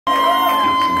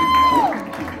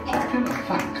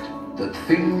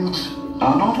things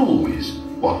are not always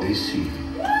what they seem.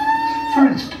 For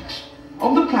instance,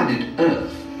 on the planet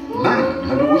Earth, man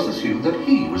had always assumed that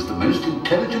he was the most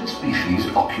intelligent species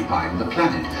occupying the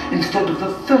planet, instead of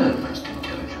the third most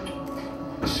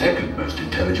intelligent. The second most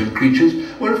intelligent creatures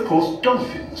were, of course,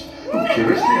 dolphins, who,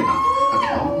 curiously enough,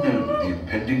 had long known of the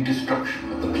impending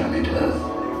destruction of the planet Earth.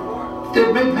 They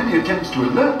had made many attempts to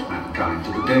alert mankind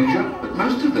to the danger, but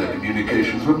most of their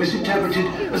communications were misinterpreted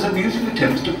as amusing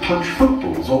attempts to punch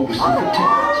footballs or whistle for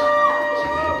tickets. So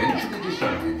they eventually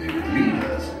decided they would leave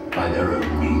Earth by their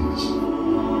own means.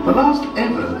 The last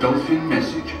ever dolphin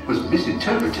message was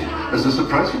misinterpreted as a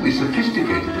surprisingly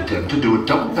sophisticated attempt to do a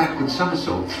double backward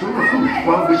somersault through a hoop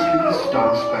while whistling the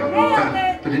Star Spangled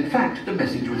Banner. But in fact, the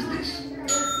message was this: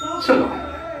 so long,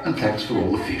 and thanks for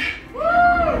all the fish.